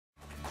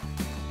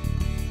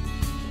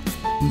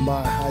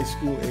My high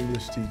school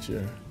English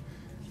teacher.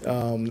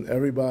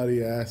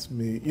 Everybody asked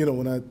me,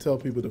 when I tell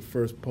people the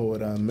first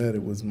poet I met,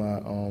 it was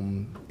my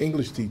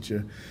English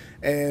teacher.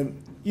 And,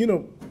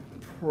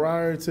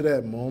 prior to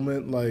that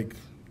moment, I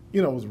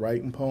was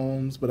writing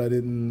poems, but I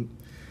didn't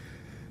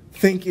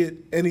think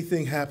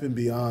anything happened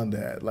beyond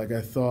that. Like,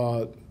 I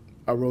thought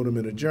I wrote them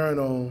in a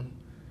journal,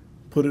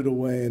 put it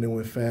away, and then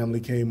when family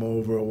came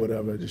over or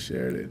whatever, I just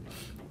shared it.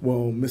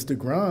 Well, Mr.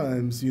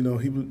 Grimes,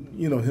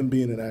 him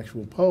being an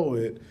actual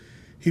poet,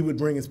 he would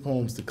bring his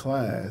poems to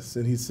class,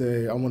 and he'd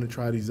say, "I want to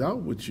try these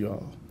out with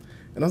y'all."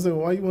 And I was like,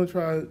 "Why you want to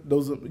try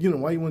those?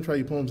 Why you want to try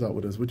your poems out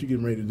with us? What you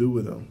getting ready to do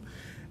with them?"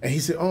 And he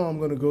said, "Oh, I'm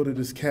going to go to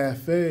this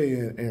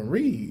cafe and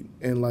read."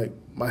 And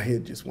my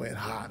head just went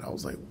hot. I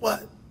was like,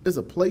 "What? There's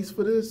a place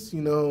for this?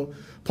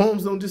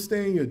 Poems don't just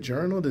stay in your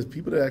journal. There's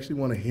people that actually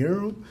want to hear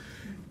them."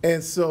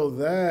 And so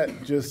that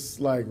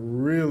just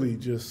really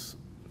just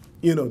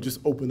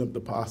opened up the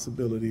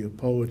possibility of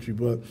poetry.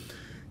 But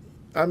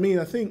I mean,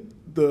 I think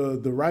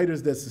the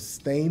writers that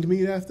sustained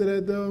me after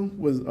that though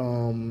was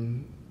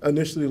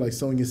initially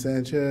Sonia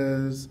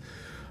Sanchez.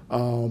 I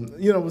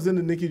was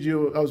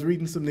into I was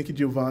reading some Nikki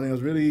Giovanni. I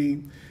was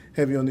really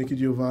heavy on Nikki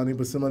Giovanni,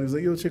 but somebody was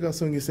like, "Yo, check out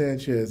Sonia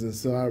Sanchez." And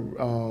so I,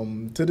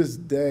 to this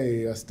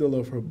day, I still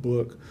love her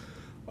book,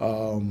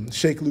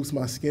 "Shake Loose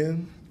My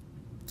Skin."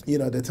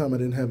 At that time I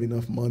didn't have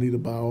enough money to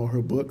buy all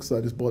her books, so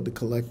I just bought the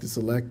collected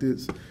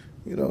selecteds.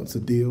 It's a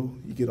deal.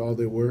 You get all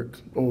their work,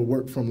 or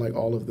work from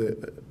all of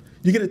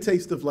you get a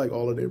taste of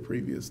all of their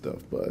previous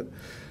stuff. But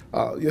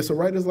so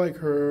writers like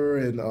her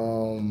and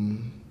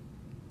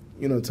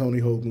Tony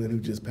Hoagland,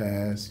 who just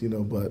passed,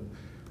 but a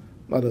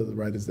lot of the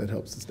writers that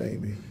helped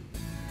sustain me.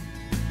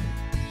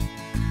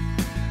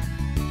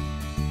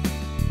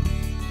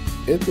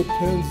 It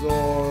depends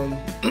on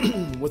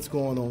what's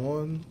going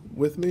on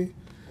with me.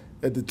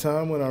 At the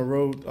time when I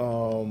wrote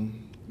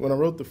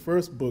the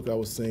first book, I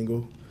was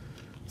single.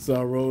 So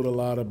I wrote a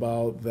lot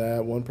about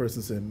that. One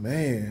person said,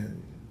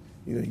 "Man,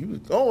 you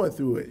was going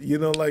through it."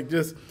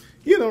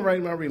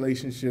 Writing my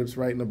relationships,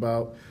 writing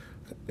about,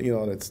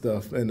 all that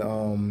stuff. And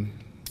when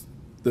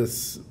the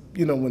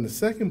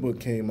second book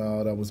came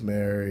out, I was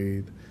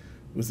married,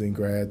 was in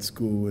grad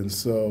school, and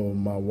so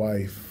my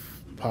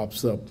wife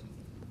pops up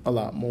a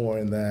lot more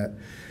in that.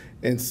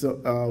 And so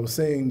I was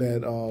saying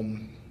that,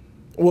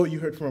 you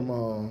heard from,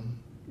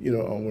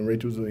 when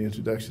Rachel was doing the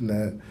introduction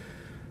that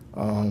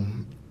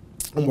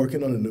I'm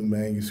working on a new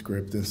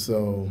manuscript, and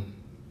so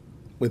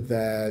with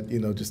that,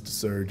 just the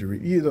surgery,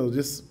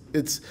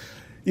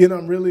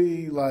 I'm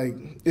really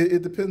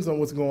it depends on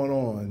what's going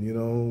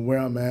on, where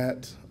I'm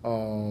at.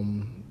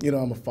 I'm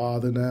a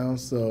father now,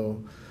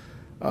 so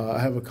I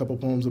have a couple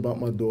poems about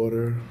my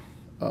daughter.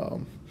 I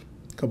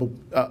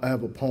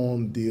have a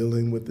poem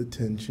dealing with the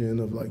tension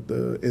of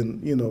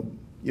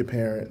your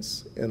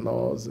parents,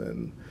 in-laws,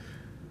 and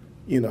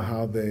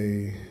how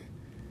they,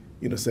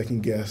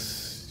 second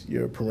guess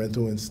your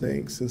parental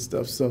instincts and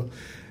stuff. So,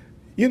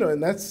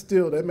 and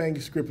that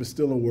manuscript is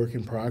still a work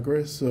in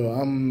progress. So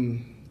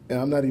I'm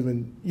not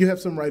even, you have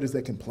some writers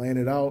that can plan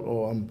it out,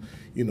 or I'm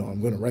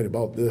going to write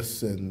about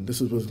this and this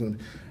is what's going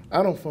to,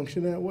 I don't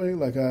function that way.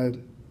 I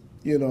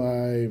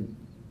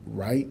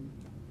write,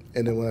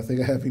 and then when I think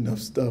I have enough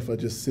stuff, I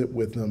just sit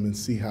with them and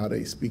see how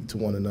they speak to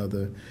one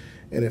another.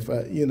 And if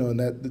I, and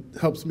that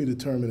helps me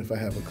determine if I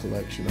have a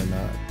collection or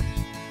not.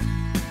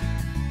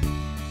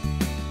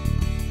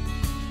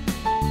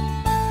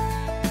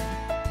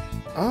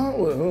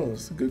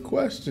 It's a good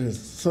question.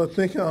 So I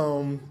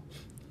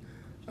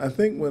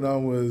think when I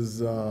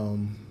was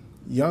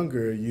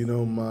younger,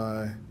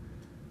 my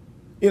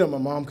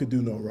mom could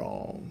do no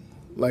wrong.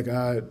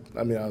 I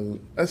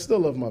still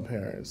love my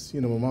parents.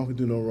 My mom could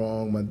do no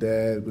wrong. My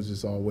dad was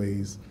just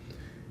always,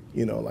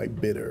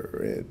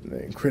 bitter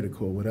and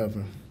critical,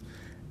 whatever.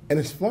 And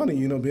it's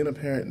funny, being a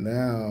parent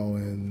now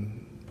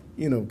and,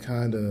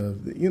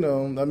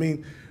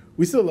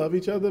 we still love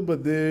each other,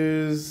 but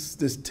there's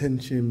this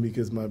tension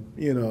because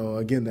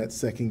again, that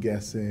second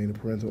guessing, the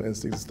parental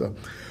instincts and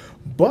stuff.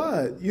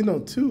 But,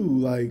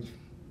 too,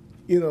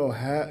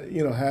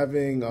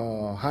 having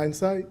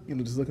hindsight,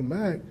 just looking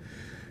back,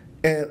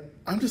 and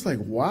I'm just like,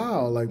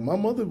 wow, my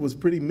mother was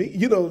pretty mean,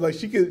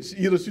 she could,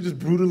 she's just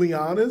brutally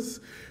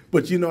honest.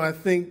 But, I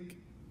think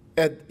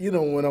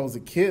when I was a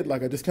kid,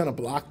 I just kind of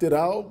blocked it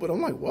out, but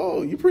I'm like,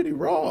 whoa, you're pretty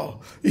raw.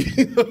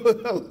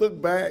 I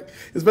look back,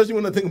 especially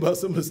when I think about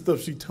some of the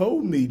stuff she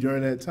told me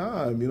during that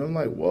time, I'm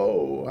like,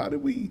 whoa, how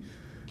did we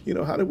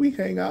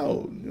hang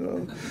out,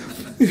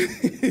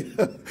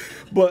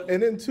 But,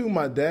 and then too,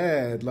 my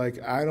dad,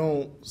 I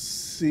don't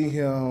see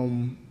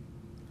him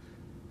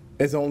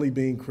as only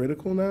being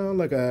critical now.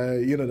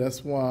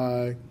 That's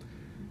why,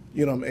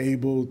 I'm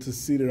able to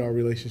see that our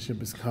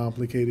relationship is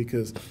complicated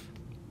because,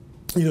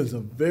 he's a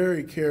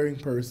very caring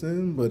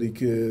person, but he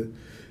could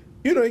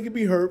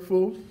be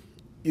hurtful,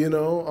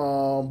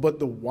 but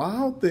the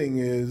wild thing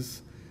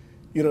is,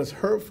 as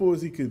hurtful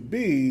as he could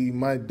be,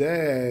 my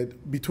dad,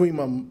 between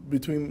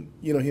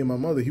he and my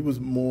mother, he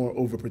was more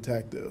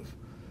overprotective.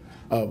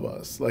 of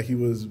us. Like he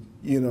was,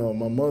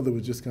 my mother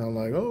was just kind of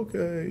like,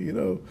 okay,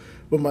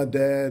 but my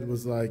dad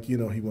was like, he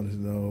wanted to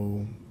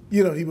know,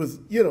 he was,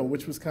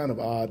 which was kind of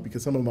odd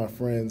because some of my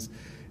friends,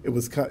 it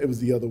was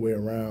the other way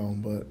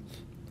around. But,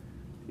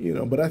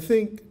 but I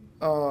think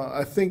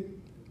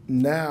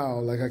now,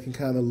 like I can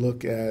kind of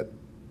look at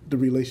the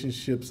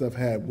relationships I've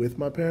had with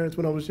my parents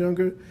when I was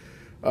younger,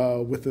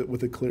 with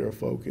a clearer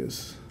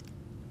focus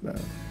now.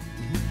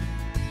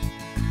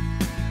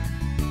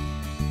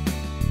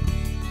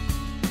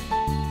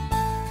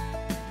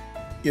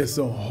 Yeah,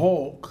 so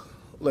Hulk,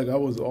 like I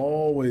was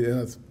always,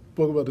 and I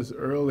spoke about this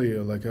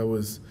earlier, like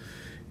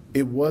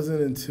it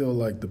wasn't until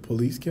like the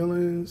police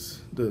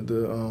killings,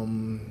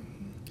 and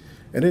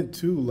then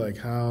too, like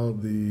how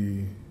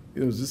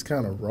it was just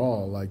kind of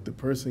raw, like the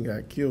person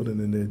got killed and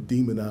then they're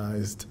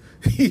demonized,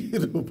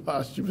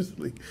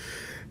 posthumously.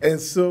 And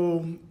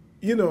so,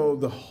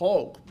 the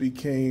Hulk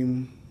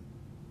became,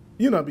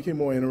 I became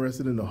more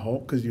interested in the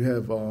Hulk because you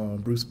have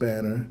Bruce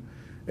Banner,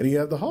 and you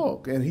have the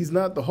Hulk, and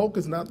the Hulk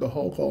is not the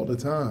Hulk all the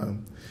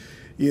time,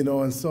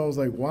 and so I was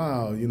like,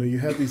 wow, you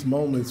have these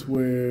moments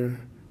where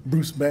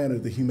Bruce Banner,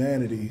 the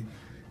humanity,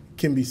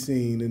 can be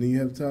seen, and then you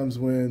have times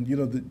when,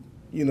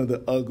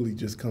 the ugly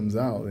just comes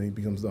out and he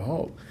becomes the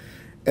Hulk.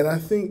 And I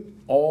think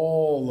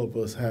all of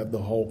us have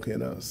the Hulk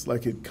in us,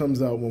 like it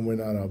comes out when we're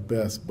not our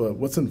best, but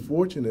what's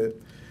unfortunate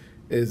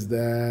is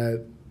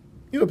that,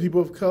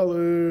 people of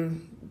color,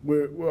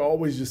 we're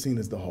always just seen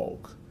as the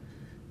Hulk.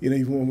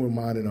 Even when we're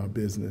minding our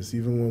business,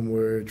 even when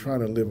we're trying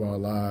to live our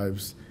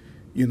lives,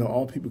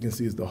 all people can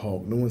see is the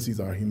Hulk. No one sees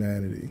our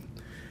humanity.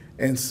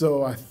 And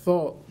so I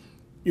thought,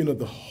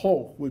 the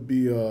Hulk would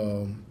be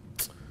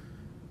it's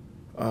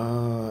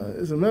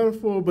a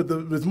metaphor, but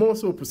it's more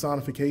so a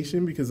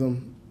personification because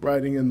I'm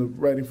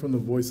writing from the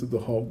voice of the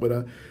Hulk.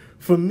 But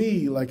for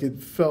me, like it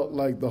felt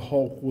like the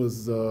Hulk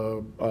was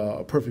a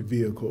perfect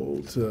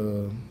vehicle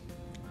to,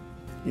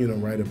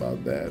 write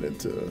about that and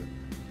to,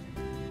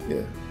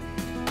 yeah.